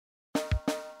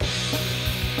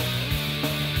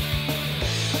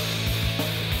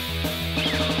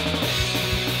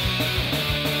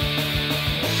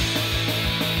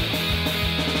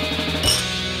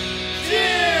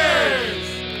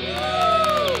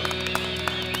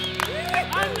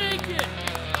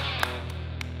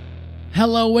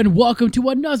Hello and welcome to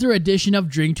another edition of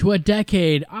Drink to a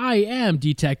Decade. I am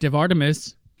Detective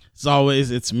Artemis. As always,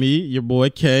 it's me, your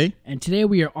boy Kay. And today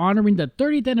we are honoring the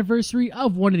 30th anniversary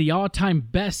of one of the all-time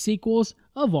best sequels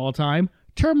of all time,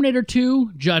 Terminator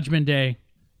 2: Judgment Day.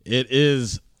 It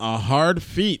is a hard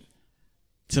feat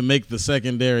to make the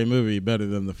secondary movie better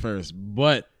than the first,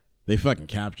 but they fucking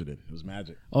captured it. It was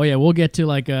magic. Oh yeah, we'll get to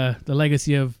the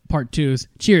legacy of part 2s.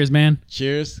 Cheers, man.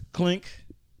 Cheers. Clink.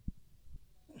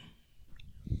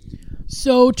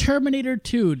 So Terminator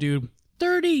 2, dude,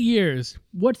 30 years.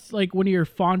 What's one of your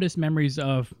fondest memories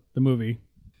of the movie?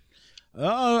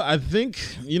 I think,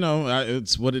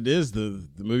 it's what it is. The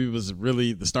movie was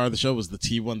really, the star of the show was the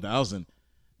T-1000.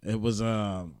 It was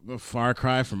a far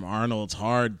cry from Arnold's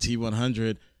hard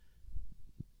T-100.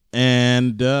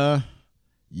 And, the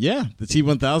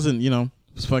T-1000,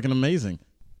 was fucking amazing.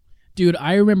 Dude,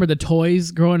 I remember the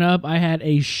toys growing up. I had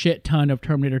a shit ton of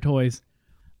Terminator toys.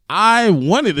 I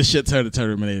wanted a shit ton of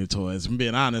Terminator toys, I'm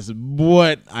being honest,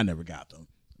 but I never got them.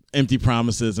 Empty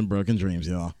promises and broken dreams,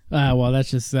 y'all. Well,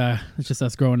 that's just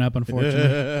us growing up,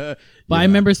 unfortunately. But I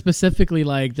remember specifically,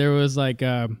 there was it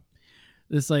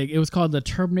was called the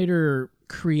Terminator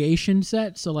Creation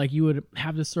Set. So you would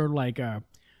have this sort of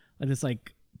this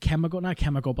chemical, not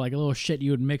chemical, but a little shit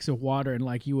you would mix with water,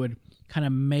 and you would kind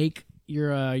of make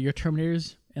your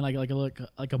Terminators in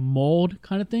like a mold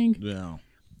kind of thing. Yeah.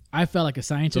 I felt like a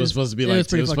scientist. So it was supposed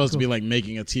to be like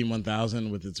making a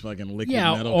T-1000 with its fucking liquid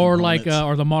metal or components.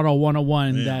 or the Model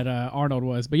 101 that Arnold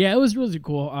was. But yeah, it was really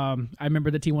cool. I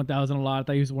remember the T-1000 a lot. I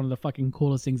thought he was one of the fucking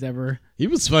coolest things ever. He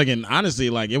was fucking, honestly,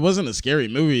 it wasn't a scary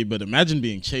movie, but imagine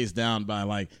being chased down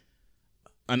by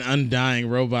an undying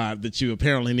robot that you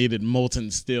apparently needed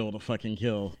molten steel to fucking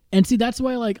kill. And see, that's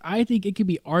why I think it could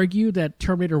be argued that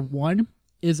Terminator 1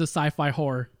 is a sci-fi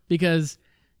horror, because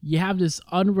you have this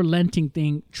unrelenting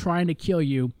thing trying to kill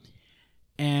you,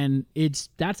 and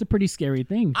that's a pretty scary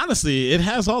thing. Honestly, it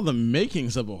has all the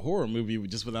makings of a horror movie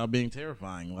just without being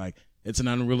terrifying. It's an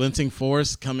unrelenting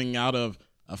force coming out of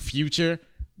a future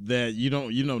that you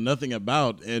know nothing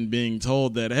about, and being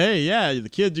told that, hey, yeah, the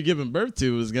kid you're giving birth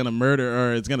to is gonna murder,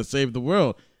 or it's gonna save the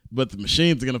world, but the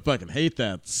machines are gonna fucking hate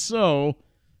that. So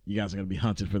you guys are gonna be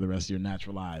hunted for the rest of your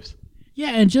natural lives. Yeah,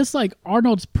 and just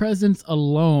Arnold's presence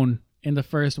alone in the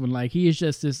first one, he is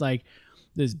just this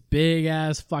big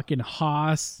ass fucking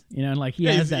hoss, and he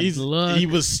has that look. He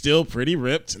was still pretty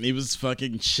ripped, and he was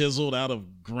fucking chiseled out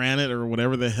of granite or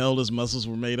whatever the hell his muscles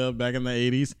were made of back in the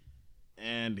 80s.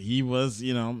 And he was,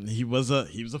 he was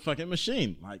a fucking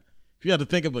machine. If you had to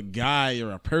think of a guy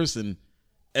or a person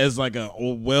as a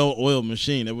well-oiled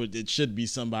machine, it should be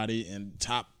somebody in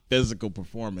top physical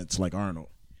performance like Arnold.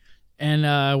 And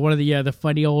one of the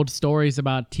funny old stories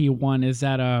about T1 is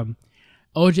that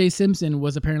O.J. Simpson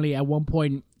was apparently at one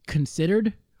point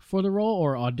considered for the role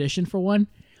or auditioned for one.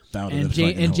 And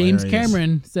James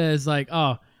Cameron says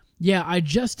oh, yeah, I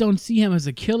just don't see him as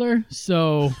a killer,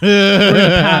 so we're going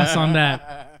to pass on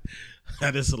that.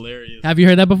 That is hilarious. Have you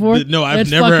heard that before? No, I've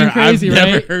never heard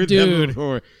that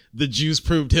before. The Jews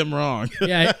proved him wrong.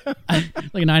 Yeah,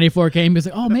 94 came, he's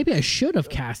oh, maybe I should have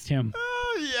cast him.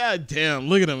 Oh yeah, damn!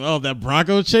 Look at him. Oh, that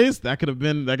Bronco chase. That could have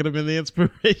been the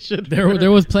inspiration. There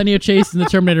was plenty of chase in the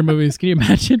Terminator movies. Can you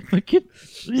imagine?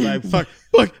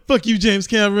 Fuck you, James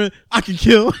Cameron. I can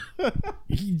kill.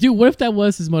 Dude, what if that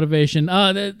was his motivation?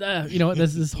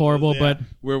 This is horrible, yeah, but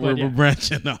we're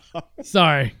branching off.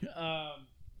 Sorry.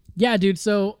 Yeah, dude.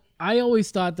 So I always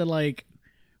thought that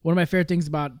one of my favorite things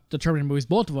about the Terminator movies,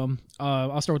 both of them.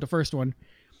 I'll start with the first one.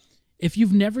 If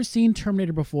you've never seen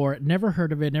Terminator before, never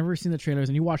heard of it, never seen the trailers,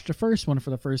 and you watch the first one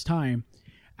for the first time,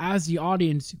 as the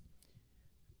audience,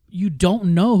 you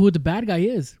don't know who the bad guy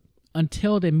is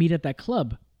until they meet at that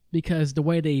club. Because the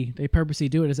way they purposely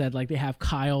do it is that they have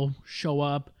Kyle show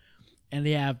up, and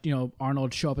they have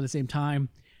Arnold show up at the same time,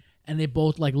 and they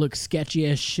both look sketchy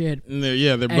as shit. And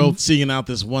they're both seeking out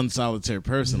this one solitary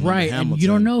person, right? And you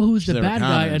don't know who's the bad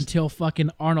guy until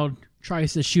fucking Arnold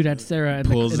tries to shoot at Sarah in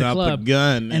pulls the out club. The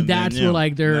gun, and that's then, where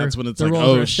that's when it's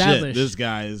oh shit, this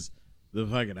guy is the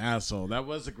fucking asshole. That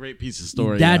was a great piece of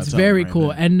story. That's very cool.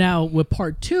 There. And now with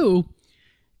part 2,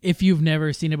 if you've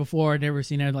never seen it before, never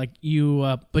seen it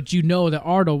but you know that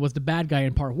Arnold was the bad guy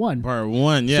in part 1. Part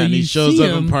 1, yeah, so and he shows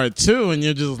up in part 2, and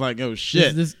you're just oh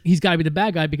shit, he's got to be the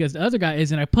bad guy because the other guy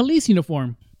is in a police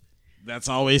uniform. That's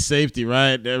always safety,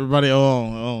 right? Everybody,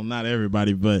 not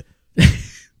everybody, but.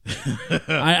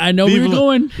 I know where you're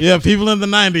going. Yeah, people in the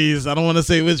 90s. I don't want to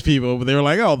say which people, but they were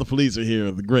oh, the police are here.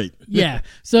 They're great. Yeah.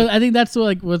 So I think that's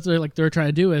what they're trying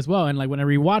to do as well. And when I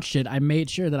rewatched it, I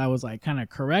made sure that I was kind of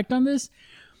correct on this.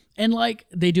 And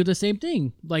they do the same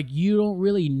thing. You don't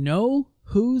really know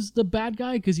who's the bad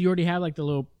guy, because you already have like the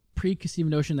little preconceived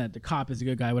notion that the cop is a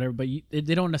good guy, whatever. But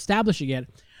they don't establish it yet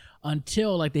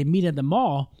until like they meet at the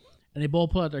mall and they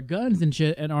both pull out their guns and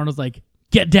shit. And Arnold's like,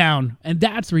 "Get down," and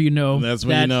that's where you know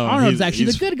Arnold's actually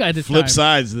the good guy this time. Flip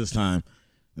sides this time,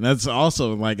 and that's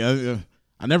also like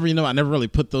I never really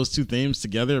put those two themes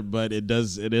together, but it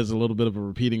is a little bit of a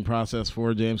repeating process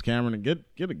for James Cameron, and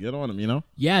get on him, you know.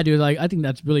 Yeah, dude, like I think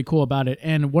that's really cool about it.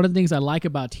 And one of the things I like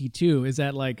about T2 is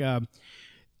that like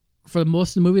for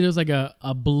most of the movie there's like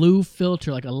a blue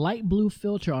filter, like a light blue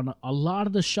filter on a lot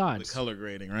of the shots. The color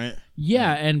grading, right?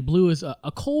 Yeah, and blue is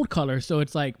a cold color, so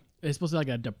it's like it's supposed to be like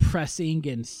a depressing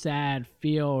and sad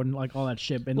feel and like all that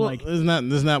shit. And like, isn't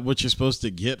that what you're supposed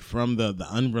to get from the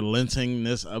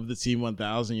unrelentingness of the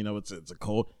T-1000? You know, it's a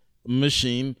cold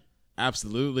machine,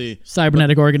 absolutely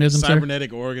cybernetic organism.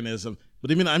 Cybernetic organism. But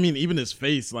even his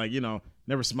face, like, you know,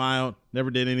 never smiled,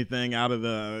 never did anything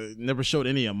never showed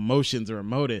any emotions or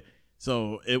emoted.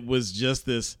 So it was just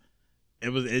this.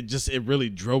 It really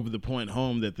drove the point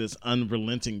home that this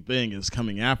unrelenting thing is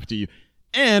coming after you,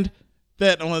 and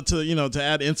that to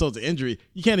add insult to injury,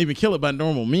 you can't even kill it by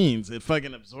normal means. It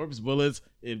fucking absorbs bullets.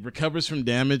 It recovers from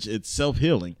damage. It's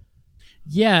self-healing.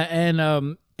 Yeah,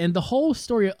 and the whole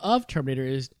story of Terminator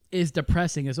is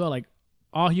depressing as well. Like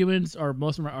all humans or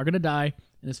most of them are gonna die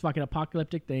in this fucking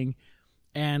apocalyptic thing,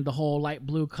 and the whole light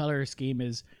blue color scheme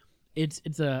is it's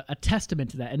a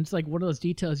testament to that. And it's like one of those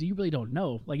details you really don't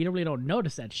know. Like you really don't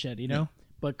notice that shit, you know. Yeah.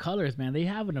 But colors, man, they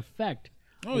have an effect.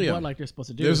 Oh yeah, what like they're supposed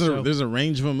to do. There's a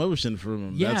range of emotion from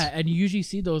them. Yeah, and you usually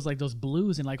see those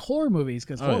blues in like horror movies,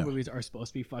 because horror movies are supposed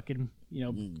to be fucking, you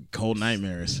know, cold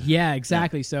nightmares. Yeah,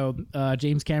 exactly. Yeah. So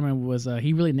James Cameron was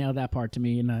he really nailed that part to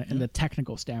me in the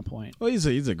technical standpoint. Well, he's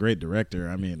a great director.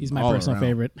 I mean, he's my personal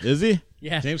favorite. Is he?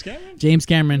 Yeah, James Cameron. James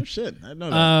Cameron. Oh, shit, I know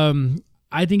that.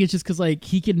 I think it's just because like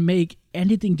he can make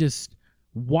anything just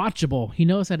watchable. He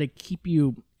knows how to keep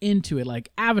you into it. Like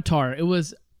Avatar, it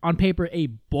was on paper a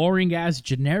boring ass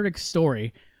generic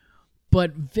story,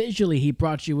 but visually he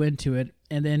brought you into it,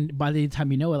 and then by the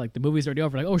time you know it, like the movie's already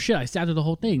over, like, oh shit, I sat through the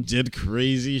whole thing. Did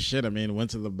crazy shit. I mean, went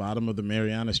to the bottom of the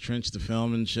Marianas Trench to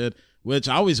film and shit, which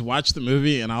I always watch the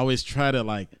movie and I always try to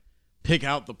like pick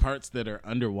out the parts that are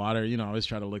underwater. You know, I always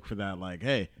try to look for that, like,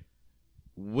 hey,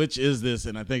 which is this?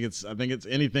 And I think it's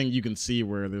anything you can see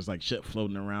where there's like shit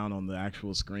floating around on the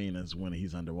actual screen is when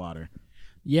he's underwater.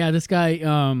 Yeah, this guy,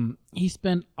 he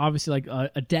spent obviously like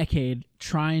a decade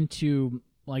trying to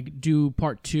like do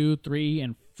part 2, 3,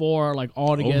 and 4 like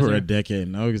all together. Over a decade,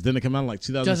 no, because didn't it come out in like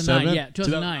 2007? 2009, yeah,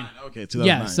 2009. Okay, 2009.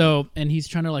 Yeah, so and he's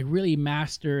trying to like really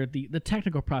master the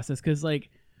technical process, because like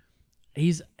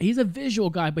he's a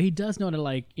visual guy, but he does know to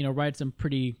like, you know, write some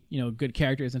pretty, you know, good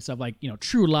characters and stuff, like, you know,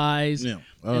 True Lies. Yeah.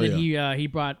 And then he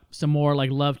brought some more like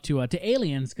love to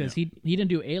Aliens, because he didn't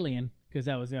do Alien because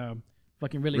that was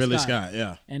fucking Ridley Scott,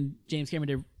 yeah. And James Cameron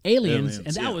did Aliens,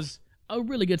 and that was a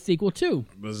really good sequel too.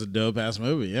 It was a dope ass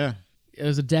movie, yeah. It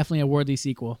was definitely a worthy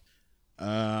sequel.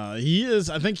 He is.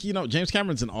 I think, you know, James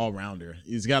Cameron's an all rounder.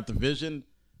 He's got the vision.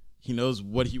 He knows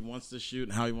what he wants to shoot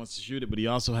and how he wants to shoot it, but he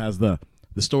also has the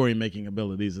story making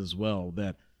abilities as well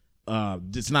that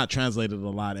it's not translated a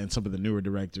lot in some of the newer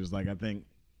directors. Like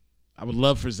I would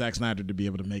love for Zack Snyder to be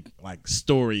able to make like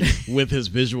story with his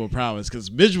visual prowess, because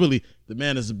visually the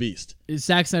man is a beast.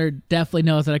 Zack Snyder definitely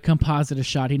knows how to composite a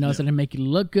shot. He knows how to make it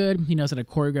look good. He knows how to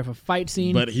choreograph a fight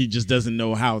scene. But he just doesn't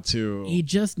know how to. He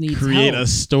just needs create help. A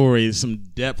story, some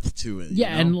depth to it. Yeah,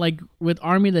 you know? and like with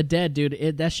Army of the Dead,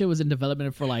 dude, that shit was in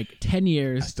development for like 10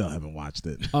 years. I still haven't watched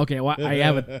it. Okay, well, I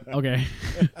haven't. Okay,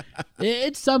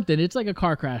 it's something. It's like a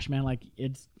car crash, man. Like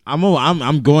it's.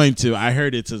 I'm going to. I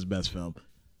heard it's his best film.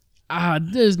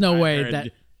 There's no way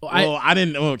that. I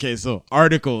didn't. Okay, so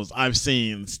articles I've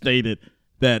seen stated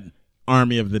that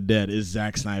Army of the Dead is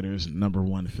Zack Snyder's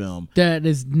 #1 film. That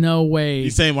is no way.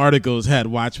 These same articles had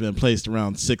Watchmen placed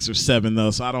around 6 or 7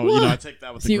 though, so I don't. I take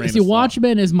that with a grain of salt.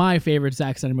 Watchmen is my favorite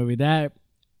Zack Snyder movie. That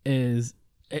is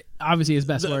obviously his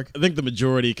best work. I think the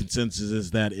majority consensus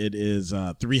is that it is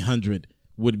 300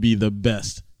 would be the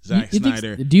best. Zack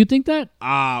Snyder. Do you think that?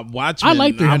 Watchmen. I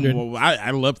like 300. I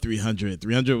love 300.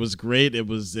 300 was great. It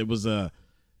was a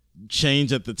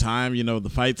change at the time. You know,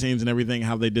 the fight scenes and everything,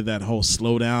 how they did that whole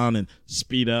slow down and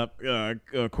speed up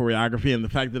choreography, and the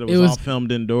fact that it was all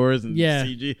filmed indoors and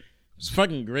CG. It was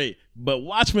fucking great. But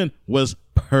Watchmen was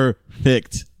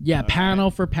perfect. Yeah,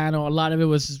 panel for panel. A lot of it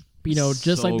was, you know,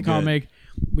 just like the comic.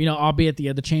 You know, albeit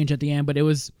the change at the end, but it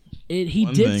was. He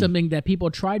did something that people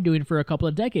tried doing for a couple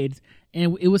of decades,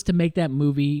 and it was to make that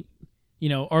movie, you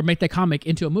know, or make that comic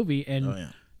into a movie,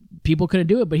 and people couldn't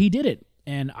do it, but he did it,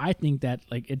 and I think that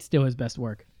like it's still his best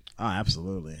work. Oh,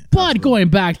 absolutely. But going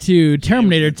back to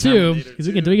Terminator 2, Terminator because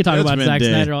 2, we can talk about Judgment Zack Day.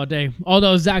 Snyder all day.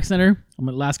 Although Zack Snyder, I'm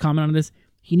gonna last comment on this.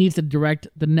 He needs to direct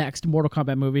the next Mortal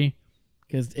Kombat movie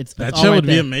because it's That all show right would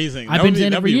be there. amazing. I've That been would be- saying it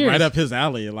that'd for be years. right up his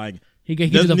alley. Like He do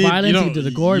the doesn't need- violence, you he do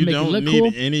the gore, you make it don't look need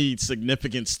cool. any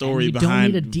significant story you don't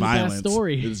behind need a deep-ass violence.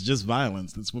 story. It's just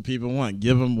violence. That's what people want.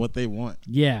 Give them what they want.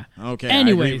 Yeah. Okay. I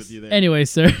agree with you there. Anyways,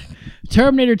 sir.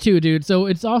 Terminator 2, dude. So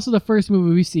it's also the first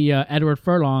movie we see Edward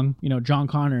Furlong, John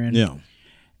Connor in. Yeah.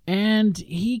 And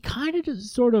he kind of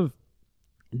just sort of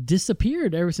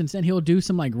disappeared ever since then. He'll do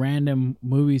some like random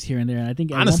movies here and there. And I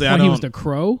think at Honestly, one I point he was don't- the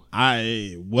Crow.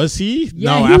 Was he?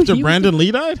 Yeah, no, he was- after he was Brandon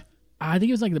Lee died? I think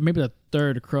it was like maybe the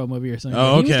third Crow movie or something.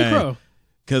 Oh, But he was okay. the Crow.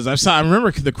 Because I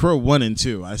remember The Crow 1 and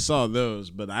 2. I saw those,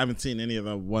 but I haven't seen any of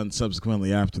the ones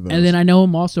subsequently after those. And then I know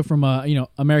him also from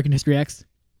American History X. Do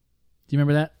you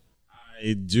remember that?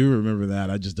 I do remember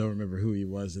that. I just don't remember who he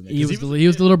was in it. He was the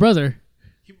little brother.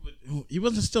 He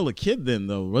wasn't still a kid then,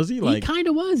 though, was he? He Like, kind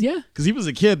of was, yeah. because he was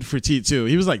a kid for T2.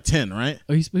 He was like 10, right?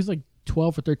 Oh, he was like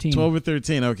 12 or 13. 12 or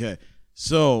 13. Okay.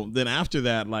 So then after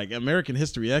that, like American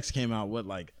History X came out. What,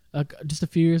 like? Just a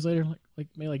few years later, like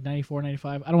maybe like 94,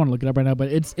 95. I don't want to look it up right now,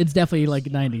 but it's definitely like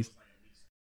 90s.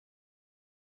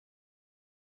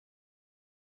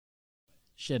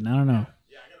 Shit, I don't know.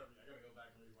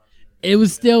 It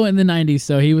was still in the 90s,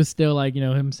 so he was still like,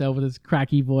 himself with his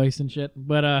cracky voice and shit.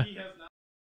 But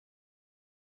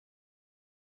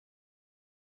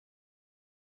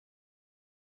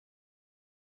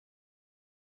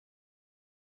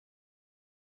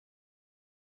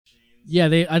yeah,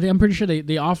 I'm pretty sure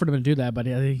they offered him to do that, but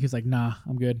I think he's like, nah,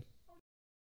 I'm good.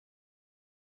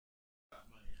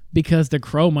 Because the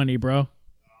Crow money, bro.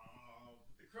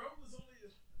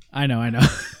 I know. I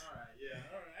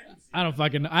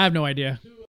have no idea.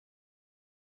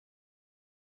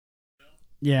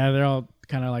 Yeah, they're all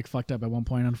kind of like fucked up at one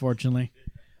point, unfortunately.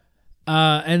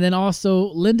 And then also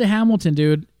Linda Hamilton,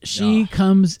 dude. She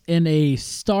comes in a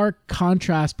stark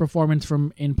contrast performance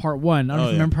from in part one. I don't know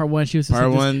if you remember part one. She was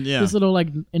just, this little like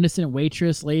innocent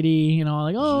waitress lady,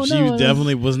 like, oh she no.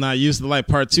 definitely was not used to like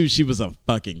part two. She was a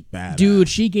fucking badass. Dude,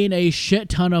 she gained a shit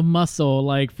ton of muscle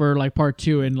like for like part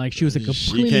two, and like she was a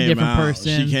completely different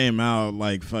person. She came out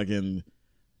like fucking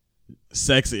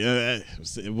sexy.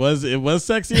 It was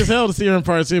sexy as hell to see her in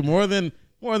part two. More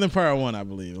than part one, I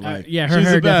believe. Like, yeah, her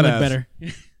hair definitely better.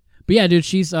 But yeah, dude,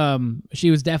 she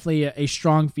was definitely a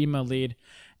strong female lead,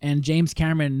 and James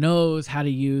Cameron knows how to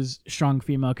use strong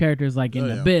female characters like in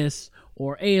Abyss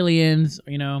or Aliens.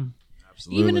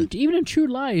 Absolutely. Even in True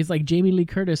Lies, like Jamie Lee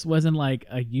Curtis wasn't like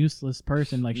a useless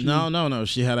person. Like no,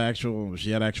 she had actual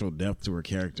depth to her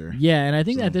character. Yeah, and I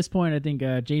think at this point,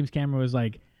 James Cameron was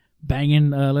like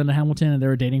banging Linda Hamilton, and they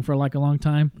were dating for like a long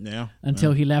time. Yeah.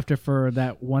 Until he left her for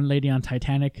that one lady on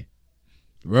Titanic.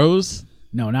 Rose?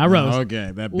 No, not Rose.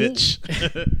 Okay, that bitch.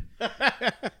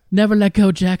 Never let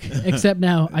go, Jack. Except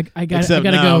now. I gotta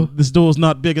go. This door's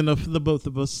not big enough for the both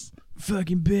of us.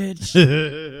 Fucking bitch.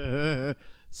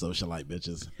 Socialite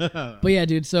bitches. But yeah,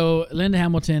 dude. So Linda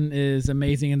Hamilton is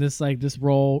amazing in this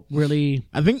role. Really,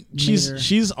 I think she's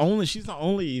the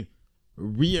only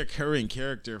reoccurring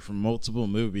character from multiple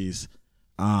movies.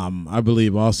 I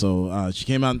believe also she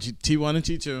came out in T1 and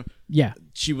T2. Yeah,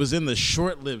 she was in the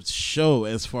short-lived show,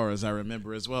 as far as I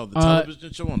remember, as well. The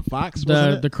television show on Fox.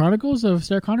 The Chronicles of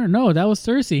Sarah Connor. No, that was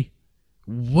Cersei.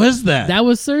 Was that? That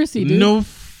was Cersei, dude. No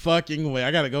fucking way.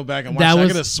 I gotta go back and watch. I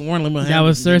could have sworn that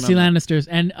was Cersei Lannister's.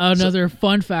 And another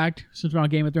fun fact, since we're on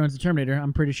Game of Thrones and Terminator,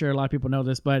 I'm pretty sure a lot of people know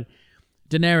this, but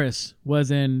Daenerys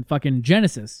was in fucking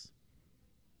Genesis.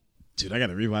 Dude, I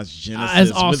gotta rewatch Genesis.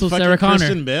 As also with Sarah Connor.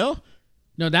 Christian Bale?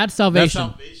 No, that's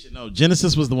Salvation. No,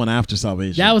 Genesis was the one after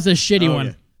Salvation. That was a shitty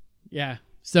one. Yeah.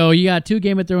 So you got two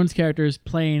Game of Thrones characters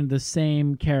playing the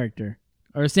same character.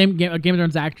 Or same Game of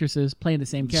Thrones actresses playing the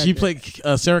same character. She played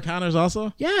Sarah Connors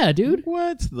also? Yeah, dude.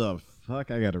 What the fuck?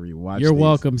 I gotta rewatch You're these.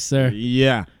 welcome, sir.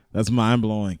 Yeah, that's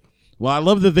mind-blowing. Well, I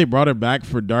love that they brought her back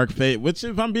for Dark Fate, which,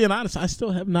 if I'm being honest, I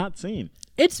still have not seen.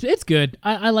 It's good.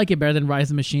 I like it better than Rise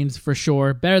of Machines for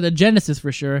sure. Better than Genesis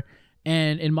for sure.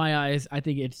 And in my eyes, I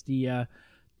think it's the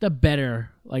better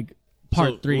like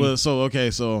part 3. So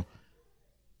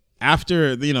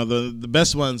after the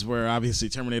best ones were obviously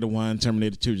Terminator 1,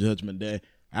 Terminator 2, Judgment Day.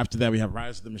 After that, we have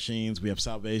Rise of the Machines, we have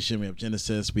Salvation, we have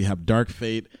Genesis, we have Dark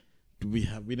Fate. We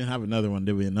didn't have another one,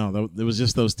 did we? No, it was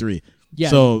just those 3. Yeah.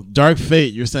 So Dark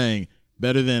Fate, you're saying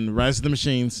better than Rise of the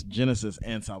Machines, Genesis,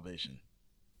 and Salvation.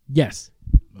 Yes.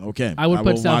 Okay. I would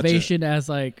put Salvation as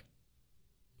I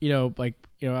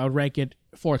would rank it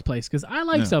 4th place because I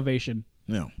like Salvation.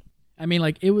 Yeah. I mean,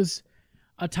 like, it was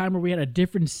a time where we had a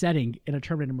different setting in a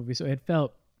Terminator movie, so it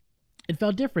felt it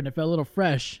felt different. It felt a little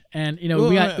fresh, and Well,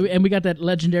 we got that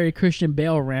legendary Christian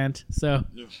Bale rant. So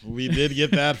we did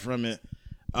get that from it.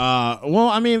 Well,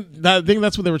 I mean, I think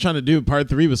that's what they were trying to do. Part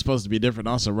 3 was supposed to be different.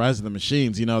 Also, Rise of the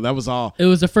Machines. That was all. it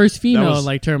was the first female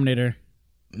like Terminator.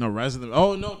 No, Rise of the.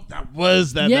 Oh no, that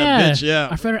was that bitch. Yeah,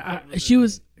 I found her, she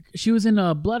was in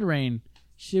Blood Rain.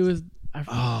 She was.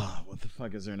 What the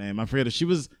fuck is her name? I forget it. She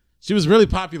was really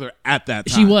popular at that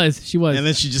time. She was. And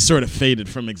then she just sort of faded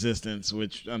from existence,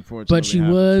 which unfortunately. But she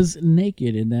was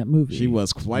naked in that movie. She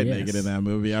was quite naked in that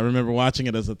movie. I remember watching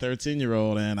it as a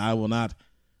 13-year-old, and I will not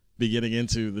be getting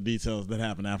into the details that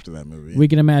happened after that movie. We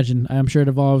can imagine. I'm sure it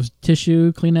involves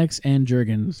tissue, Kleenex, and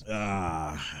Jergens.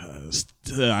 I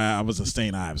was a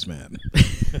St. Ives man.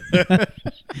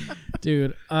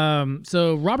 Dude.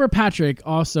 So Robert Patrick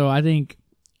also, I think,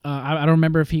 I don't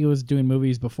remember if he was doing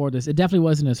movies before this. It definitely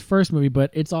wasn't his first movie, but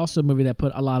it's also a movie that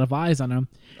put a lot of eyes on him.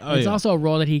 It's also a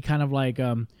role that he kind of like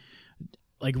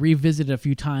revisited a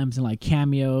few times in like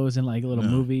cameos and like little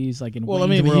movies, like in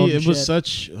Wayne's World and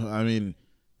shit.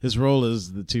 His role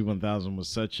as the T-1000 was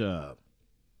such a.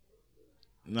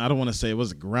 I don't want to say it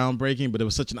was groundbreaking, but it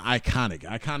was such an iconic.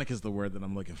 Iconic is the word that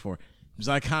I'm looking for. It was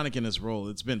iconic in his role.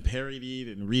 It's been parodied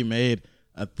and remade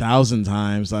 1,000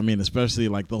 times. I mean, especially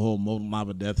like the whole Molten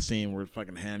Lava Death scene where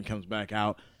fucking hand comes back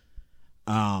out.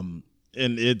 And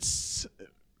it's.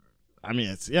 I mean,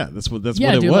 that's what it was.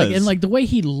 Like, and like the way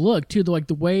he looked too,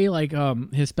 the way like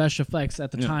his special effects at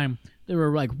the time, they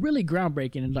were like really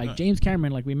groundbreaking. And like James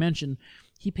Cameron, like we mentioned,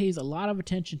 he pays a lot of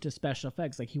attention to special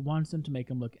effects. Like he wants them to make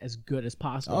them look as good as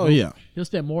possible. Oh yeah, he'll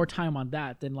spend more time on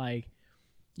that than like,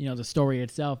 the story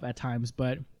itself at times.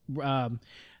 But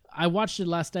I watched it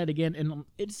last night again, and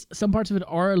it's some parts of it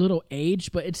are a little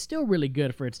aged, but it's still really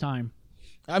good for its time.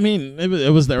 I mean, it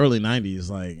was the early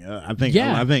 '90s. Like I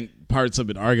think parts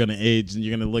of it are going to age, and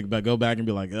you're going to go back and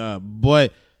be like, boy,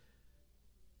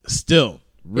 still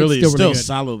really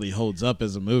solidly holds up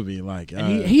as a movie. Like,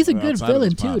 and he's a good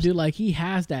villain too, dude. Like he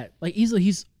has that. Like easily,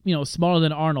 he's smaller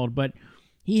than Arnold, but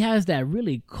he has that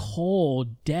really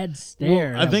cold, dead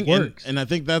stare. Well, I think, works. And I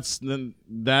think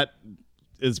that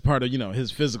is part of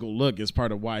his physical look is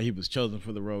part of why he was chosen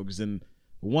for the roles. And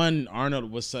one,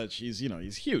 Arnold was such. He's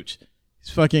huge.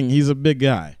 He's a big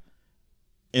guy.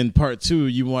 In part 2,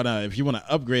 if you want to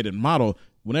upgrade and model,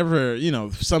 whenever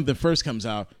something first comes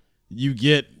out, you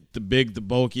get the big, the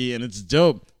bulky, and it's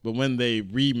dope. But when they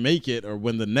remake it, or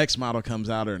when the next model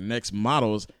comes out, or next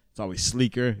models, it's always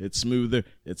sleeker, it's smoother,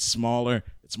 it's smaller,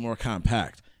 it's more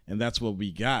compact. And that's what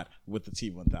we got with the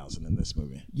T-1000 in this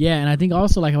movie. Yeah, and I think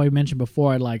also like how we mentioned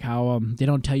before, like how they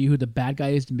don't tell you who the bad guy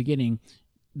is in the beginning.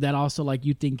 That also like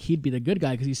you think he'd be the good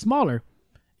guy because he's smaller.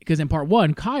 Because in part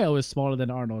 1, Kyle is smaller than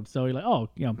Arnold, so you're like, oh,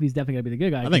 he's definitely gonna be the good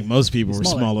guy. I think most people were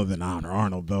smaller than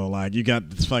Arnold, though. Like you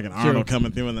got this fucking Arnold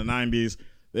coming through in the '90s.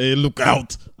 Hey, look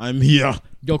out! I'm here.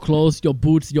 Your clothes, your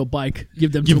boots, your bike.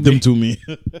 Give them to me,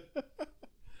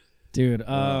 dude.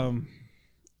 I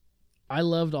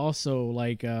loved also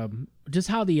like just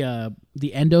how the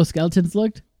endoskeletons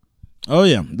looked. Oh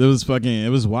yeah, it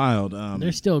was wild.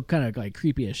 They're still kind of like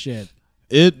creepy as shit.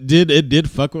 It did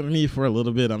fuck with me for a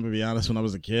little bit. I'm gonna be honest, when I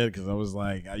was a kid, because I was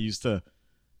like, I used to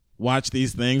watch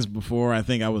these things before I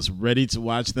think I was ready to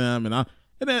watch them, and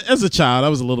as a child, I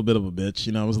was a little bit of a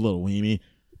bitch. I was a little weenie.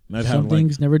 And I'd Some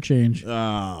things never change.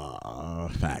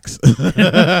 Facts.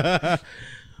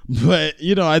 But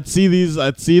I'd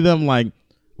see them like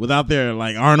without their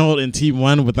like Arnold in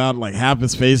T1 without like half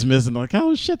his face missing. Like,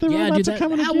 oh shit, they were about to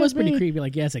come and that was pretty creepy.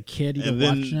 Like, as a kid, you and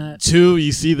watching that. 2,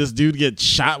 you see this dude get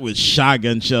shot with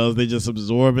shotgun shells. They just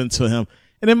absorb into him.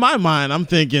 And in my mind, I'm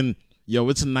thinking, yo,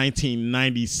 it's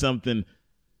 1990 something.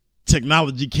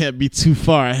 Technology can't be too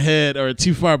far ahead or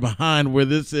too far behind where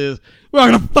this is. We're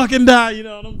all gonna fucking die, And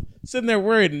I'm sitting there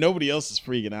worried, and nobody else is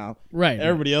freaking out. Right.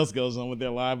 Everybody else goes on with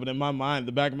their life, but in my mind,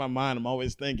 the back of my mind, I'm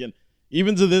always thinking,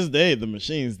 even to this day, the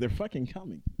machines, they're fucking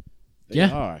coming. They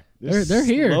are. They're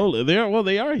here.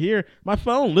 They are here. My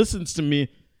phone listens to me.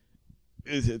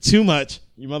 Is it too much?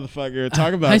 You motherfucker.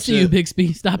 Talk about I see shit. you,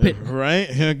 Bixby. Stop it. Right?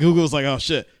 And Google's like, oh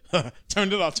shit.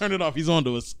 Turn it off. He's on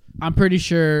to us. I'm pretty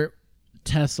sure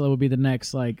Tesla would be the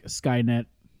next like Skynet.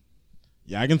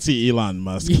 Yeah, I can see Elon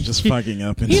Musk just fucking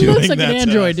up and he doing looks like an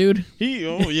android, dude.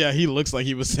 He looks like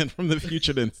he was sent from the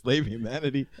future to enslave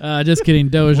humanity. Just kidding,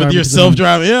 Doge. With your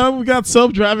self-driving, we got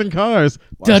self-driving cars.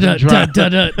 Dude,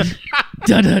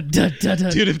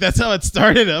 if that's how it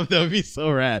started up, that would be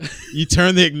so rad. You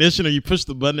turn the ignition or you push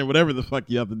the button or whatever the fuck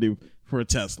you have to do for a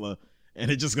Tesla, and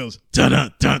it just goes dun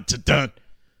dun dun dun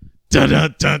dun dun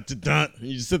dun dun dun.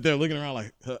 You just sit there looking around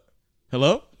like,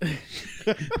 hello?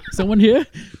 Someone here?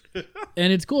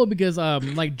 And it's cool because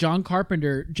like John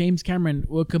Carpenter, James Cameron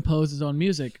would compose his own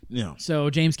music. Yeah. So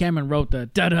James Cameron wrote the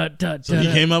da da da. So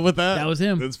he came up with that. That was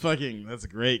him. That's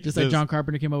great. Just like John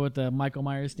Carpenter came up with the Michael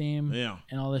Myers theme. Yeah.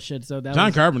 And all this shit. So that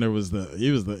John Carpenter was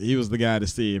the guy to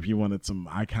see if you wanted some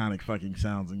iconic fucking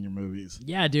sounds in your movies.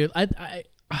 Yeah, dude.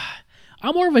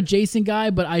 I'm more of a Jason guy,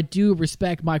 but I do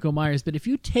respect Michael Myers. But if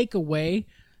you take away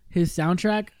his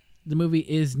soundtrack, the movie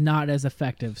is not as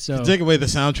effective. So to take away the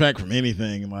soundtrack from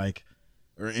anything, like,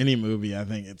 or any movie, I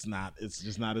think it's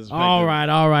just not as effective.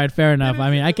 All right, fair enough. I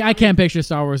mean, I can't picture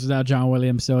Star Wars without John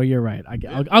Williams, so you're right.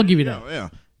 I'll give you that. Yeah,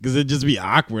 because it'd just be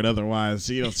awkward otherwise.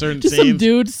 You know, certain just scenes, some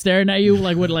dude staring at you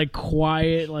like with like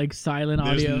quiet, like silent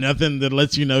there's audio. nothing that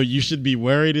lets you know you should be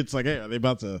worried. It's like, hey, are they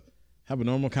about to have a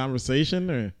normal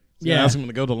conversation, or ask them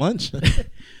to go to lunch?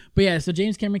 But yeah, so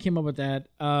James Cameron came up with that.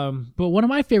 But one of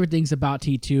my favorite things about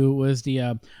T2 was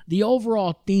the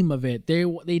overall theme of it.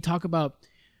 They talk about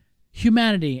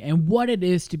humanity and what it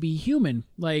is to be human.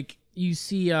 Like you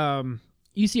see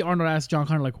Arnold ask John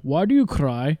Connor like, "Why do you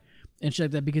cry?" and shit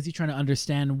like that, because he's trying to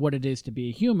understand what it is to be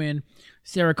a human.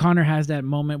 Sarah Connor has that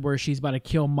moment where she's about to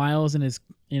kill Miles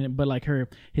but like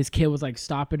his kid was like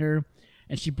stopping her,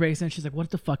 and she breaks down. She's like,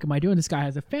 "What the fuck am I doing? This guy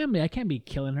has a family. I can't be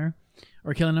killing her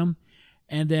or killing him."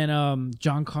 And then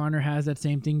John Connor has that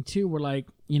same thing too, where like,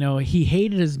 you know, he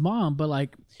hated his mom, but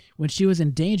like when she was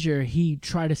in danger, he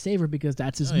tried to save her because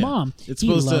that's his mom. It's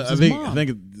supposed to. I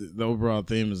think the overall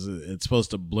theme is it's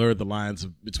supposed to blur the lines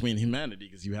between humanity,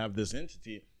 because you have this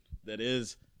entity that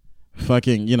is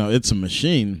fucking, you know, it's a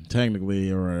machine technically,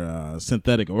 or a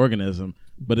synthetic organism,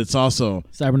 but it's also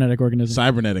cybernetic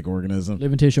organism,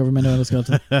 living tissue over mental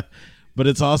skeleton. But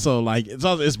it's also like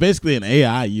it's basically an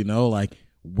AI, you know, like.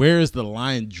 Where is the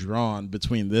line drawn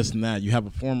between this and that? You have a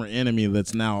former enemy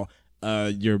that's now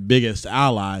your biggest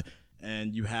ally,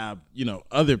 and you have, you know,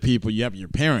 other people. You have your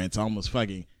parents almost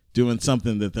fucking doing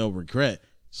something that they'll regret.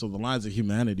 So the lines of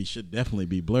humanity should definitely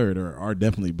be blurred, or are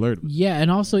definitely blurred. Yeah,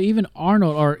 and also even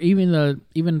Arnold, or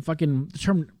even fucking the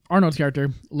term Arnold's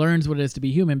character learns what it is to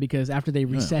be human, because after they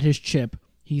reset his chip,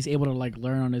 he's able to like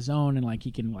learn on his own, and like he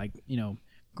can like, you know,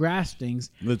 grasp things.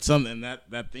 But something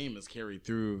that theme is carried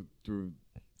through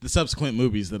the subsequent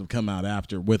movies that have come out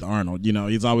after with Arnold. You know,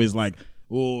 he's always like,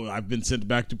 "Oh, I've been sent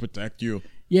back to protect you."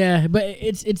 Yeah, but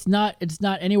it's not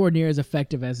anywhere near as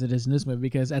effective as it is in this movie,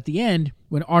 because at the end,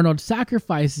 when Arnold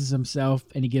sacrifices himself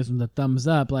and he gives him the thumbs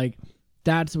up, like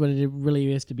that's what it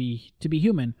really is to be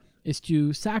human, is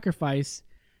to sacrifice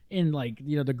in, like,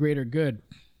 you know, the greater good.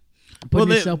 Put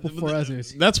yourself before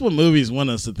others. That's what movies want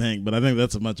us to think, but I think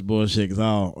that's a bunch of bullshit, because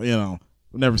I'll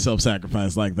never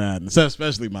self-sacrifice like that,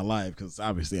 especially my life, because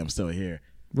obviously I'm still here.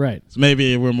 Right. So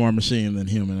maybe we're more machine than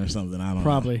human or something. I don't know.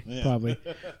 Probably.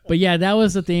 But yeah, that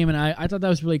was the theme, and I thought that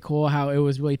was really cool how it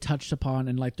was really touched upon,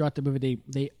 and like throughout the movie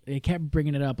they kept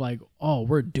bringing it up, like, oh,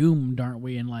 we're doomed, aren't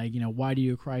we? And like, you know, why do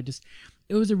you cry? Just,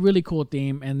 it was a really cool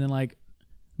theme. And then like,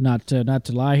 not to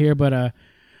lie here, but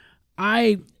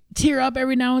I tear up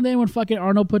every now and then when fucking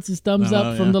Arnold puts his thumbs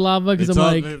up from the lava, because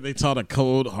they taught a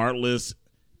cold, heartless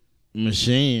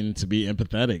machine to be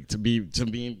empathetic, to be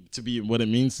what it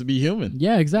means to be human.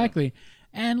 Yeah, exactly.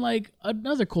 And like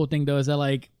another cool thing though is that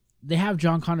like they have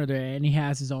John Connor there, and he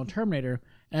has his own Terminator.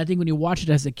 And I think when you watch it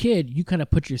as a kid, you kind of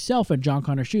put yourself in John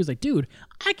Connor's shoes. Like, dude,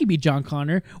 I could be John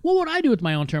Connor. What would I do with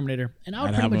my own Terminator? And I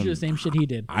would pretty much do the same shit he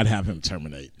did. I'd have him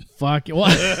terminate. Fuck it.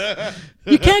 What?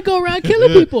 You can't go around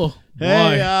killing people.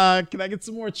 Hey, can I get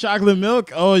some more chocolate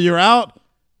milk? Oh, you're out?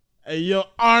 Hey, yo,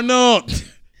 Arnold.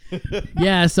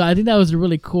 Yeah, so I think that was a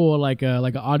really cool, like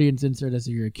an audience insert as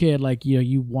you're a kid. Like, you know,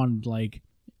 you wanted, like,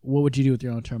 what would you do with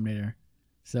your own Terminator?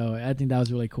 So I think that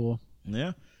was really cool.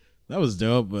 Yeah, that was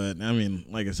dope. But I mean,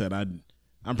 like I said, I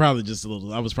was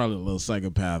probably a little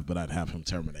psychopath, but I'd have him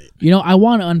terminate. You know, I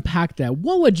want to unpack that.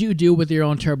 What would you do with your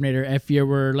own Terminator if you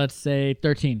were, let's say,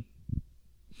 13?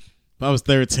 If I was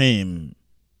 13,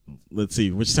 let's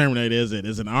see, which Terminator is it?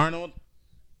 Is it Arnold?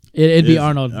 It'd be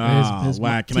Arnold.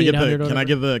 Wow. Can I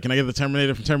get the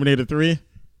Terminator from Terminator 3?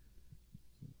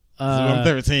 So I'm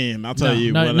 13. I'll tell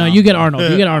you. No, you get Arnold.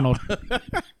 You get Arnold.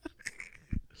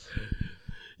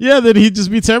 Yeah, then he'd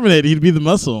just be terminated. He'd be the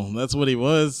muscle. That's what he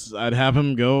was. I'd have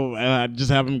him go. I'd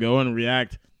just have him go and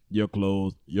react. Your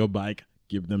clothes, your bike,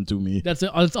 give them to me. That's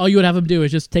all you would have him do,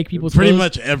 is just take people's Pretty clothes.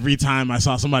 much every time I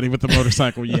saw somebody with a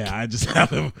motorcycle, yeah, I just have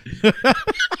him.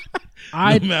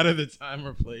 No matter the time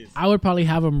or place. I would probably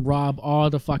have him rob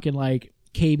all the fucking like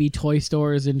KB toy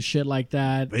stores and shit like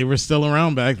that. They were still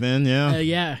around back then, yeah.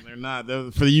 Yeah. They're not.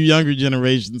 For you younger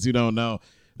generations who don't know,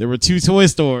 there were 2 toy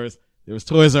stores. There was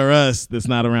Toys R Us that's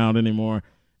not around anymore,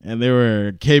 and they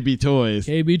were KB Toys.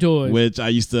 KB Toys. Which I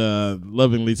used to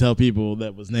lovingly tell people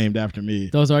that was named after me.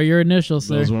 Those are your initials,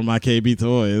 sir. Those were my KB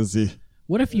Toys.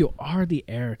 What if you are the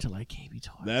heir to like KB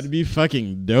Toys? That'd be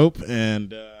fucking dope.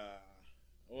 And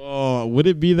well, would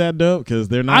it be that dope? Because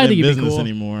they're not in business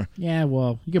anniemore. Yeah,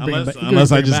 well, you can bring it back.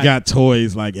 Unless I just got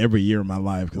toys like every year of my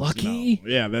life. Lucky.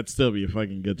 Yeah, that'd still be a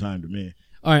fucking good time to me.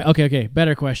 All right, okay.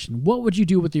 Better question. What would you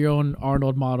do with your own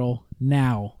Arnold model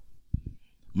now?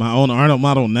 My own Arnold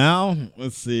model now?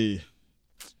 Let's see.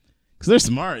 Because they're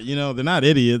smart, they're not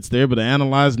idiots. They're able to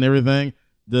analyze and everything.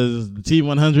 Does the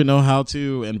T100 know how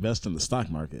to invest in the stock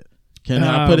market? Can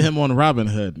I put him on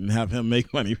Robinhood and have him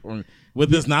make money for me? With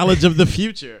this knowledge of the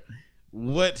future,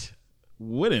 what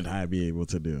wouldn't I be able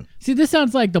to do? See, this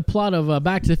sounds like the plot of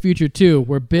Back to the Future 2,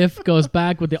 where Biff goes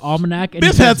back with the almanac. And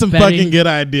Biff had some fucking good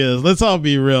ideas. Let's all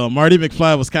be real. Marty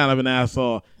McFly was kind of an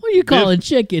asshole. What are you calling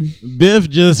chicken? Biff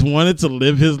just wanted to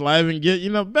live his life and get,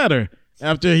 better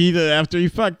after he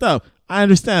fucked up. I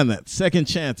understand that. Second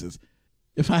chances.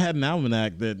 If I had an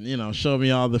almanac that, showed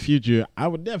me all the future, I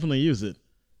would definitely use it.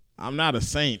 I'm not a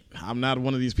saint. I'm not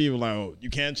one of these people like, oh, you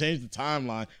can't change the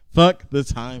timeline. Fuck the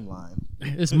timeline.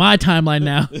 It's my timeline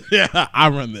now. Yeah, I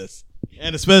run this.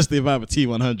 And especially if I have a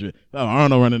T100. Oh,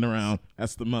 Arnold running around.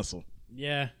 That's the muscle.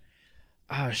 Yeah.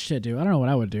 Oh, shit, dude. I don't know what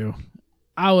I would do.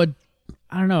 I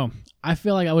don't know. I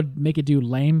feel like I would make it do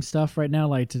lame stuff right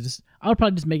now. I would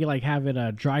probably just make it like have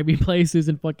it drive me places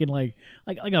and fucking like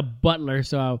a butler.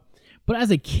 But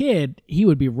as a kid, he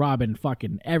would be robbing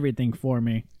fucking everything for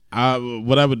me.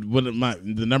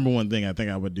 The number one thing I think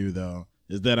I would do though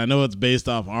is that I know it's based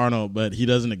off Arnold, but he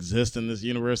doesn't exist in this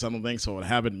universe. I don't think so. I would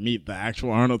have it meet the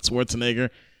actual Arnold Schwarzenegger,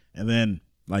 and then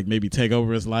like maybe take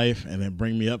over his life, and then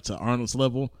bring me up to Arnold's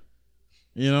level.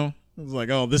 It's like,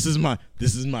 oh, this is my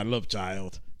love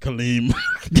child, Kaleem.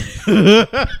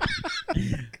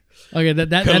 Okay,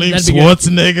 Kaleem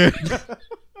Schwarzenegger.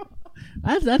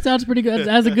 That sounds pretty good.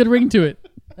 That has a good ring to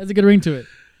it.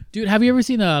 Dude, have you ever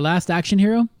seen Last Action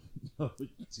Hero? Oh,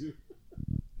 dude.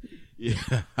 Yeah.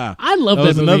 I love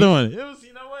that movie. Another one. It was,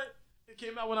 what? It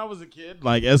came out when I was a kid.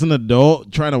 Like, as an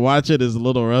adult, trying to watch it is a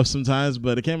little rough sometimes,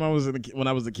 but it came out when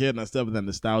I was a kid, and I still have that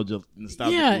nostalgia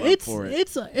yeah, for it.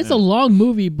 It's a long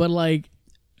movie, but, like,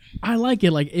 I like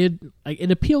it.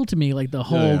 It appealed to me, like, the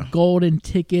whole golden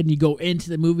ticket, and you go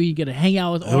into the movie, you get to hang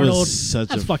out with Arnold.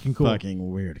 That's fucking cool. Fucking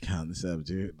weird concept,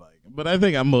 dude. But I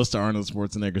think most of Arnold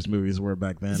Schwarzenegger's movies were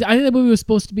back then. See, I think that movie was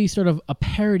supposed to be sort of a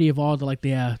parody of all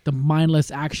the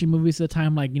mindless action movies at the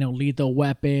time, like Lethal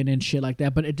Weapon and shit like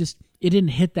that. But it didn't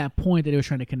hit that point that it was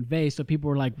trying to convey. So people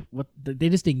were like, "What?" They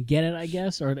just didn't get it, I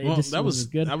guess, or it just was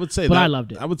good. I would say, but I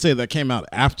loved it. I would say that came out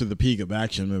after the peak of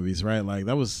action movies, right? Like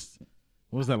that was,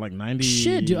 what was that, like 90?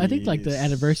 Shit, dude! I think like the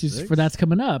anniversaries for that's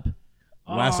coming up.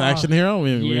 Last Action Hero,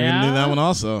 we knew that one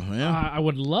also. Yeah, I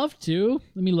would love to.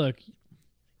 Let me look.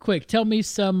 Quick, tell me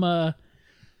some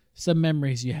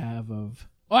memories you have of.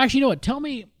 Oh, actually, you know what? Tell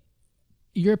me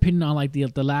your opinion on like the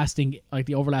everlasting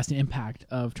impact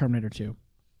of Terminator 2.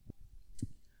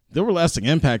 The everlasting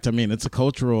impact. I mean, it's a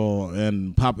cultural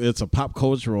and it's a pop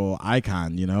cultural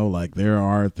icon. Like there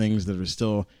are things that are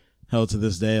still held to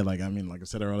this day. Like like I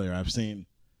said earlier, I've seen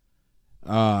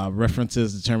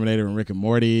references to Terminator and Rick and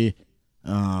Morty.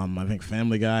 I think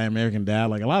Family Guy, American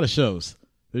Dad, like a lot of shows.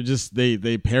 They're just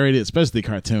they parody it, especially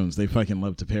cartoons. They fucking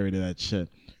love to parody that shit.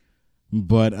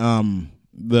 But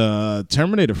the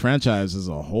Terminator franchise as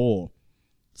a whole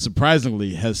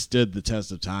surprisingly has stood the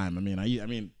test of time. I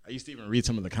used to even read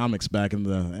some of the comics back in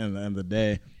the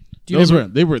day. They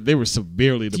were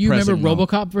severely depressing. Do you remember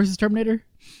RoboCop versus Terminator?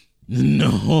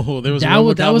 No, there was that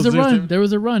was a run. There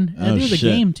was a run. And there was a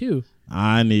game too.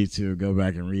 I need to go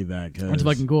back and read that. That's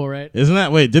fucking cool, right? Isn't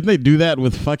that? Wait, didn't they do that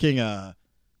with fucking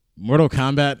Mortal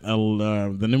Kombat,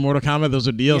 the new Mortal Kombat? Those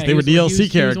are DLC. Yeah, they were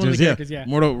DLC characters. Yeah.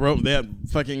 They had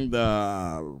fucking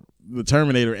the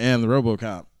Terminator and the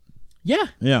RoboCop. Yeah.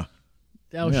 Yeah.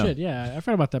 Oh shit! Yeah, I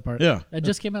forgot about that part. Yeah, that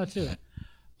just came out too.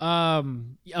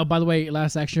 Oh, by the way,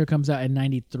 Last Action Hero comes out in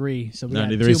 '93, so we got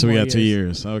 2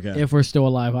 years. Okay. If we're still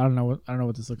alive, I don't know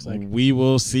what this looks like. We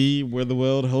will see where the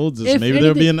world holds us. Maybe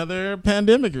there'll be another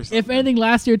pandemic or something. If anything,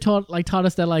 last year taught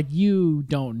us that like you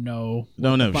don't know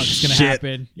what the fuck's gonna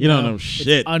happen. You don't know shit.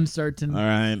 It's uncertain. All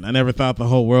right. I never thought the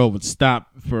whole world would stop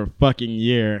for a fucking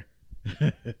year.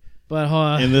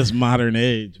 But in this modern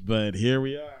age, but here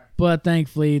we are. But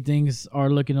thankfully, things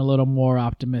are looking a little more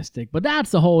optimistic. But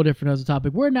that's a whole different other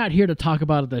topic. We're not here to talk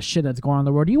about the shit that's going on in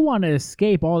the world. You want to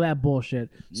escape all that bullshit.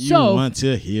 You want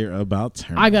to hear about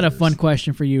Terminators. I got a fun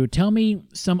question for you. Tell me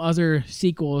some other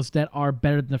sequels that are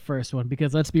better than the first one.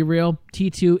 Because let's be real,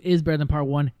 T2 is better than Part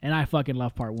 1, and I fucking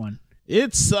love Part 1.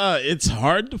 It's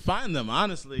hard to find them,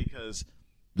 honestly, because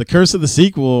the curse of the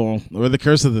sequel or the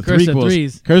curse of the Curse of threequels,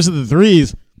 threes. curse of the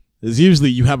threes is usually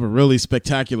you have a really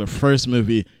spectacular first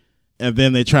movie, and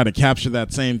then they try to capture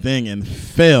that same thing and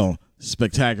fail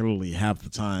spectacularly half the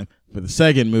time for the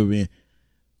second movie.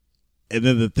 And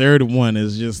then the third one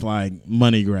is just like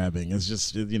money grabbing. It's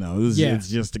just, it's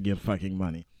just to get fucking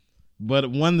money. But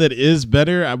one that is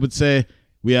better, I would say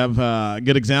we have a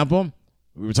good example.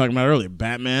 We were talking about earlier,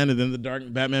 Batman, and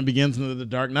then Batman Begins and then The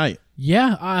Dark Knight.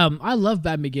 Yeah, I love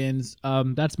Batman Begins.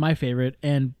 That's my favorite.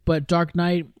 But Dark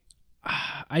Knight,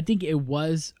 I think it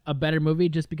was a better movie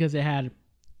just because it had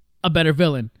a better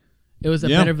villain. It was a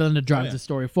better villain to drive the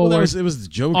story forward. Well, it was the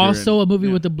Joker. Also, a movie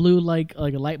with the blue, like a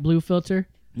light blue filter.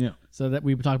 Yeah. So that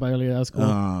we talked about earlier, that was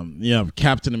cool. You have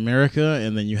Captain America,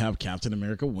 and then you have Captain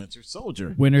America: Winter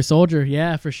Soldier. Winter Soldier,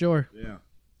 yeah, for sure. Yeah.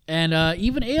 And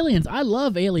even Aliens. I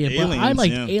love Aliens, but I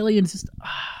like Aliens.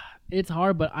 It's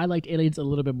hard, but I liked Aliens a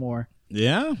little bit more.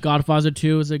 Yeah. Godfather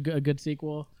 2 is a good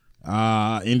sequel.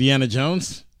 Indiana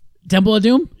Jones. Temple of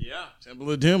Doom. Yeah,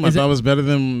 Temple of Doom. I thought it was better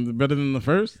than the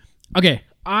first. Okay,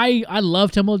 I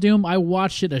love Temple of Doom. I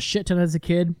watched it a shit ton as a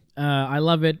kid. I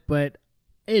love it, but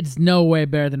it's no way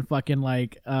better than fucking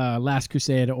like Last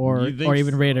Crusade or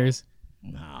even Raiders.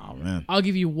 No, man. I'll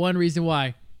give you one reason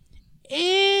why.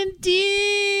 Indy.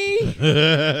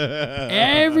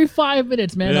 Every 5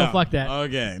 minutes, man. Yeah. No, fuck that.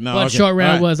 Okay, no. But Short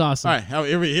Round was awesome. All right,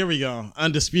 here we go.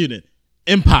 Undisputed.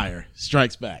 Empire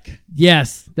Strikes Back.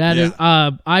 Yes, that is.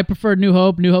 I prefer New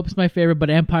Hope. New Hope is my favorite, but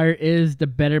Empire is the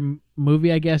better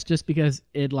movie, I guess, just because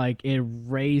it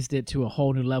raised it to a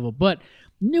whole new level. But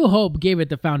New Hope gave it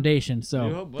the foundation,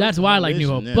 so that's why I like New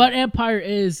Hope. Yeah. But Empire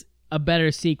is a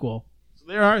better sequel. So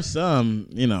there are some,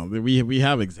 that we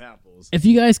have examples. If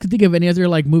you guys could think of any other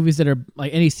like movies that are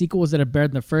like any sequels that are better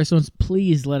than the first ones,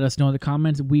 please let us know in the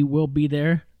comments. We will be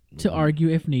there to argue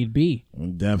if need be.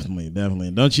 Definitely.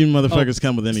 Don't you motherfuckers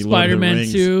come with any Spider-Man Lord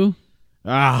of the Rings. 2.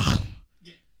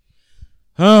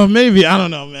 Oh, maybe. I don't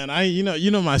know, man.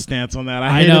 You know my stance on that.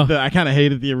 I kind of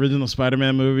hated the original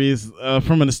Spider-Man movies.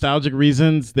 From a nostalgic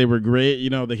reasons, they were great.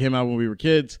 They came out when we were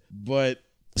kids. But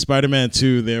Spider-Man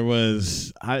 2, there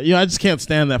was I just can't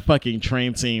stand that fucking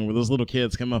train scene where those little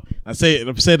kids come up. I've said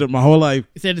it my whole life.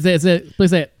 Say it.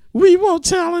 Please say it. We won't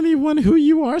tell anyone who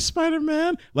you are,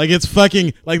 Spider-Man. Like, it's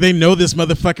fucking, like, they know this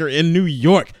motherfucker in New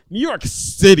York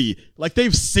City. Like,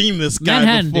 they've seen this guy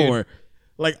Manhattan, before. Dude.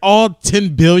 Like, all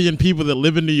 10 billion people that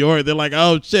live in New York, they're like,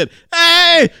 oh, shit.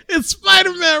 Hey, it's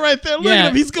Spider-Man right there. Look at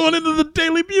him. He's going into the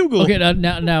Daily Bugle. Okay,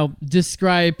 now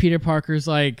describe Peter Parker's,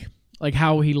 like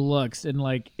how he looks and,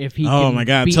 like, if he can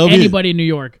be anybody in New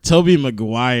York. Tobey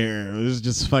Maguire is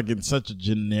just fucking such a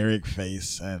generic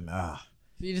face. And, I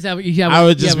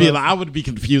would be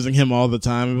confusing him all the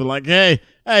time and be like, hey,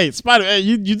 Spider, hey,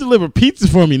 you deliver pizza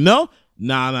for me? No,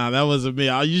 nah, that wasn't me.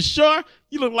 Are you sure?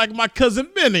 You look like my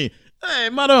cousin Benny. Hey,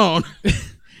 Madone.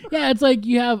 Yeah, it's like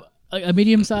you have a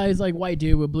medium-sized like white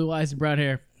dude with blue eyes and brown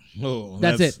hair. Oh,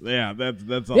 that's it. Yeah,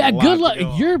 that's a yeah. lot Good luck. to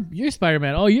go You're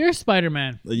Spider-Man. Oh, you're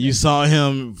Spider-Man. You saw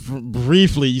him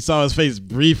briefly. You saw his face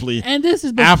briefly. And this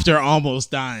is after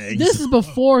almost dying. This is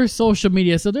before social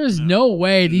media, so there's no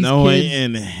way these no kids. Way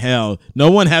in hell. No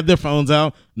one had their phones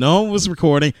out. No one was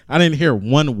recording. I didn't hear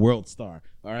one World Star.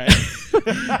 All right.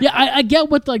 Yeah, I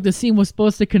get what like the scene was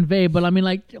supposed to convey, but I mean,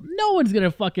 like, no one's gonna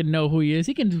fucking know who he is.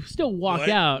 He can still walk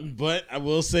out. But I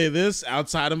will say this: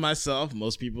 outside of myself,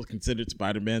 most people considered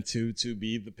Spider-Man 2 to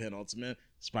be the penultimate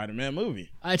Spider-Man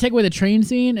movie. I take away the train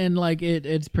scene, and like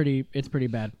it's pretty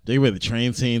bad. Take away the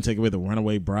train scene. Take away the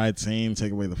runaway bride scene.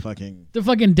 Take away the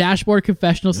fucking dashboard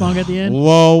confessional song at the end.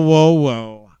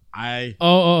 Whoa! I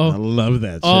love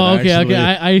that shit. Oh, okay, actually.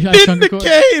 I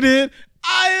vindicated.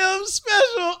 I am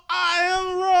special. I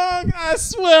am wrong. I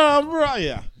swear I'm wrong.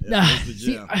 Yeah.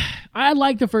 See, I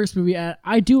like the first movie.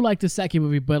 I do like the second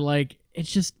movie, but like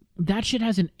it's just that shit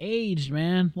hasn't aged,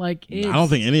 man. Like I don't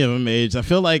think any of them aged. I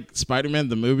feel like Spider-Man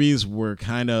the movies were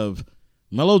kind of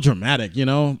melodramatic. They're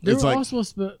also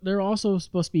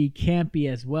supposed to be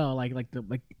campy as well, like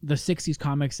the '60s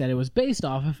comics that it was based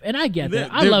off of. And I get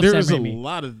that. I love Sam Raimi. There's a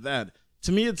lot of that.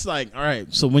 To me, it's like, all right,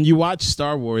 so when you watch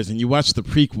Star Wars and you watch the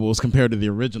prequels compared to the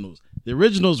originals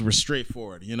were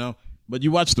straightforward, but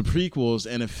you watch the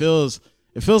prequels and it feels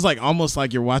like almost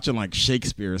like you're watching like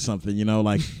Shakespeare or something,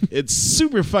 like it's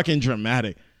super fucking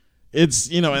dramatic. It's,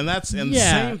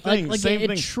 same thing.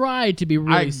 It tried to be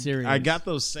really serious. I got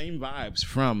those same vibes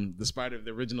from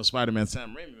the original Spider-Man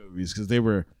Sam Raimi movies because they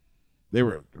were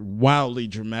wildly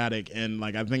dramatic and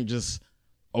like I think just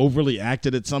overly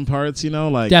acted at some parts,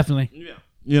 definitely.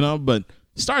 Yeah. But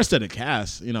star-studded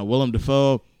cast, Willem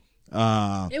Dafoe,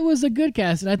 It was a good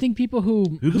cast, and I think people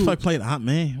who the fuck played Aunt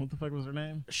May? What the fuck was her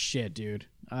name? Shit, dude.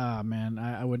 Ah, man,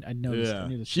 I know this. I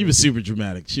knew this. She was super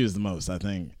dramatic. She was the most, I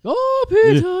think. Oh,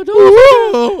 Peter,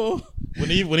 don't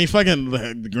when he fucking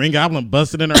the Green Goblin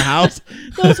busted in her house,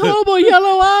 those horrible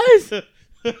yellow eyes.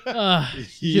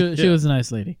 She was a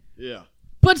nice lady. Yeah.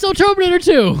 But so Terminator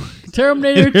 2.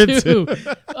 Terminator 2.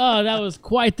 Oh, that was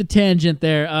quite the tangent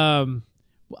there.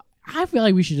 I feel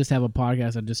like we should just have a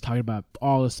podcast on just talking about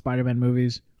all the Spider-Man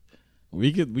movies.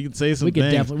 We could say some. We could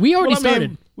things. definitely. We already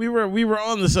started. We were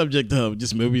on the subject of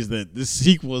just movies that the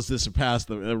sequels that surpassed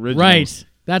the original. Right.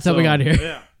 That's how we got here.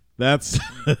 Yeah. That's.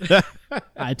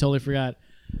 I totally forgot.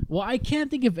 Well, I can't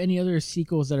think of any other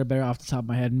sequels that are better off the top of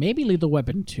my head. Maybe Lethal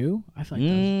Weapon 2. I feel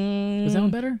like was that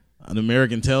one better? An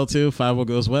American Tale 2, 5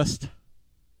 Goes West.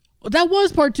 Well, that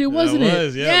was part 2, wasn't it?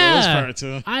 Was, yeah, that was part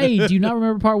 2. I do not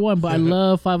remember part 1, but I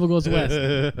love 5 Goes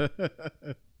West.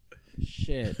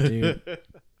 Shit, dude.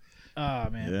 Oh,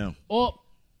 man. Yeah. Well,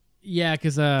 yeah,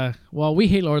 because, we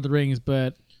hate Lord of the Rings,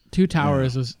 but Two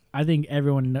Towers was, I think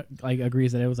everyone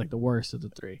agrees that it was the worst of the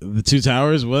 3. The Two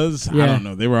Towers was? Yeah. I don't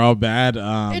know. They were all bad.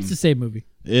 It's the same movie.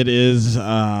 It is.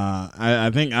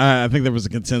 I think there was a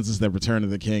consensus that Return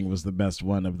of the King was the best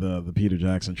one of the Peter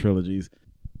Jackson trilogies.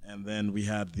 And then we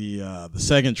had the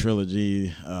second trilogy,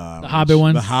 the Hobbit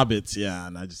ones, the Hobbits, yeah.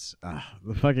 And I just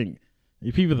the fucking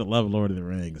you people that love Lord of the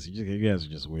Rings, you guys are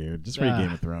just weird. Just read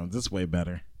Game of Thrones; it's way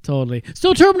better. Totally.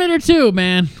 Still Terminator 2,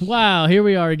 man. Wow, here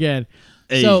we are again.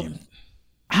 Hey. So,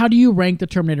 how do you rank the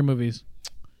Terminator movies?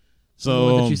 So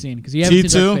what that you've seen, because you haven't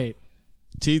seen Dark Fate.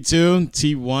 T2,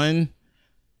 T1,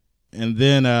 and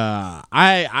then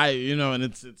I and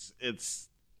it's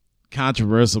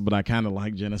controversial, but I kind of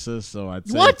like Genesis, so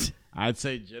I'd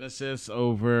say Genesis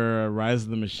over Rise of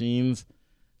the Machines.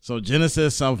 So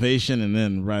Genesis, Salvation, and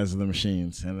then Rise of the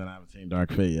Machines, and then I haven't seen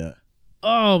Dark Fate yet.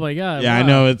 Oh my god! Yeah, wow. I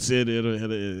know it's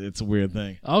a weird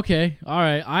thing. Okay, all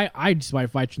right. I just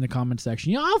might fight you in the comment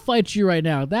section. I'll fight you right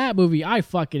now. That movie, I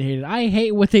fucking hated. I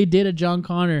hate what they did to John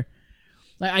Connor.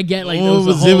 I get there was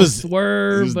a whole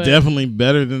swerve. It was definitely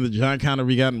better than the John Connor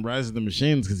we got in Rise of the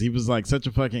Machines because he was such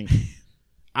a fucking.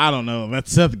 I don't know. That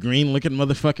Seth Green looking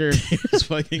motherfucker. He was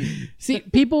fucking. See,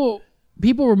 people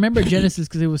remember Genesis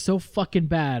because it was so fucking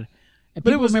bad. And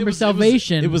people remember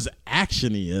Salvation. It was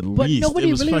actiony at but least. Nobody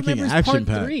it was really fucking remembers action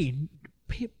part packed. 3.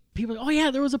 People, oh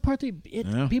yeah, there was a part 3.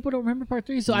 People don't remember part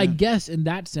 3. So I guess in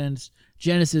that sense,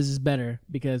 Genesis is better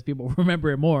because people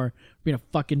remember it more being a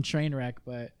fucking train wreck.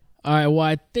 But all right, well,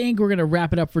 I think we're gonna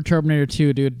wrap it up for Terminator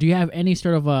 2, dude. Do you have any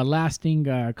sort of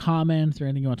lasting comments or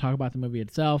anything you want to talk about the movie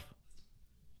itself?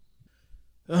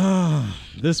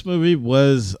 This movie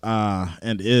was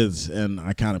and is an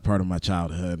iconic part of my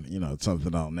childhood. It's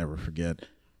something I'll never forget.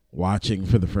 Watching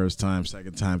for the first time,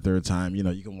 second time, third time. You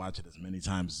can watch it as many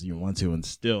times as you want to, and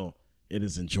still it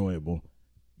is enjoyable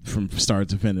from start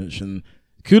to finish. And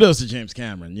kudos to James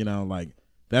Cameron.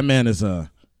 That man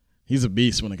he's a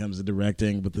beast when it comes to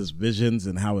directing with his visions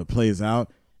and how it plays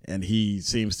out. And he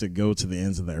seems to go to the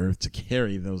ends of the earth to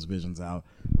carry those visions out.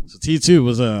 So T2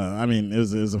 was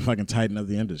it was a fucking titan of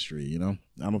the industry, I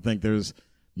don't think there's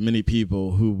many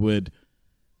people who would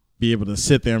be able to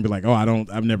sit there and be like, oh,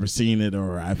 I've never seen it,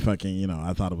 or I fucking,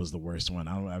 I thought it was the worst one.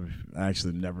 I've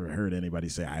actually never heard anybody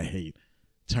say I hate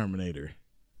Terminator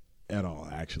at all,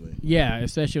 actually. Yeah,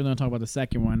 especially when I talk about the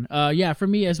second one. Yeah, for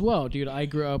me as well, dude. I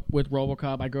grew up with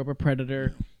RoboCop. I grew up with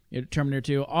Predator. Terminator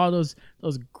 2, all those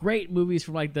great movies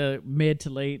from the mid to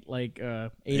late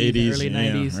 80s, early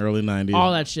 90s. Yeah, early 90s.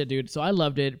 All that shit, dude. So I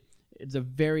loved it. It's a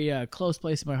very close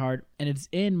place in my heart, and it's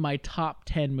in my top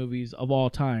 10 movies of all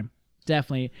time.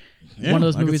 Definitely. Yeah, one of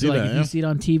those I movies that, if you see it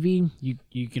on TV,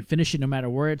 you can finish it no matter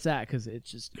where it's at because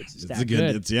it's that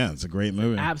good. It's a great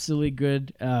movie. Absolutely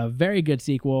good. Very good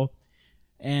sequel,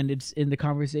 and it's in the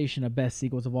conversation of best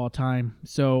sequels of all time.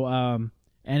 So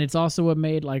and it's also what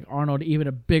made Arnold even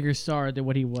a bigger star than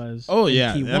what he was. Oh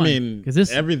yeah, T1. I mean,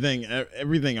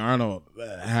 everything Arnold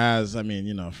has. I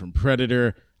mean, from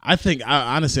Predator. I think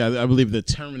honestly, I believe the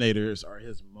Terminators are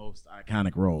his most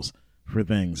iconic roles for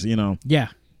things. Yeah,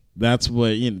 that's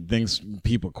what things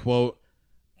people quote.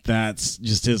 That's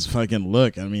just his fucking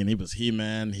look. I mean, he was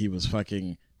He-Man. He was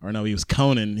he was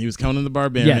Conan. He was Conan the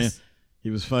Barbarian. Yes. He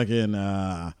was fucking.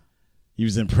 He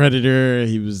was in Predator.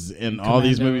 He was in Commando. All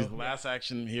these movies. The Last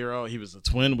Action Hero. He was a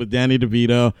twin with Danny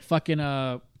DeVito. Fucking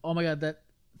oh my god, that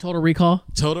Total Recall.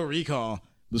 Total Recall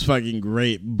was fucking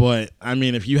great. But I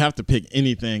mean, if you have to pick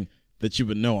anything that you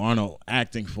would know Arnold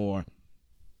acting for,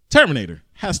 Terminator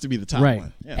has to be the top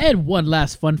one. Yeah. And one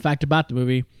last fun fact about the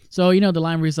movie. So the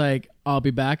line where he's like, "I'll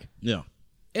be back." Yeah.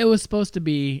 It was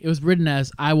written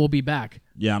as "I will be back."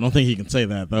 Yeah, I don't think he can say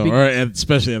that though, or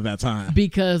especially at that time.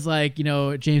 Because like, you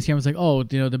know, James Cameron's like, oh,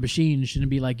 you know, the machine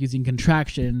shouldn't be like using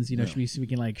contractions, you know, should be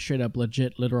speaking like straight up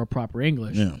legit, literal, proper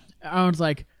English. Yeah. Aaron's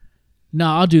like, no,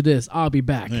 I'll do this. I'll be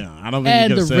back. Yeah, I don't think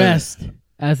And he the can rest,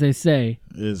 as they say,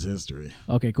 is history.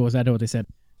 Okay, cool. So I know what they said.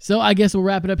 So I guess we'll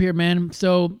wrap it up here, man.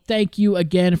 So thank you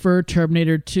again for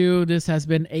Terminator 2. This has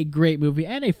been a great movie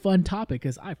and a fun topic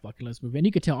because I fucking love this movie. And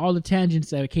you could tell all the tangents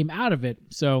that came out of it.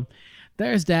 So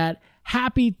there's that.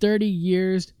 Happy 30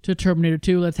 years to Terminator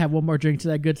 2. Let's have one more drink to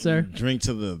that, good sir. Drink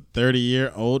to the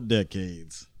 30-year-old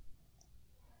decades.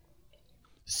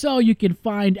 So you can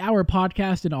find our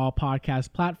podcast in all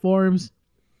podcast platforms.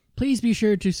 Please be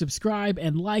sure to subscribe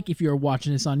and like if you're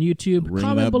watching this on YouTube. Ring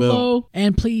Comment that below.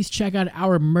 And please check out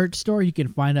our merch store. You can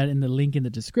find that in the link in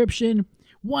the description.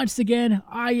 Once again,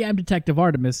 I am Detective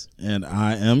Artemis. And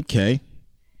I am Kay.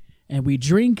 And we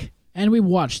drink and we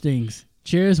watch things.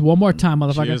 Cheers one more time,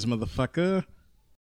 motherfucker. Cheers, motherfucker.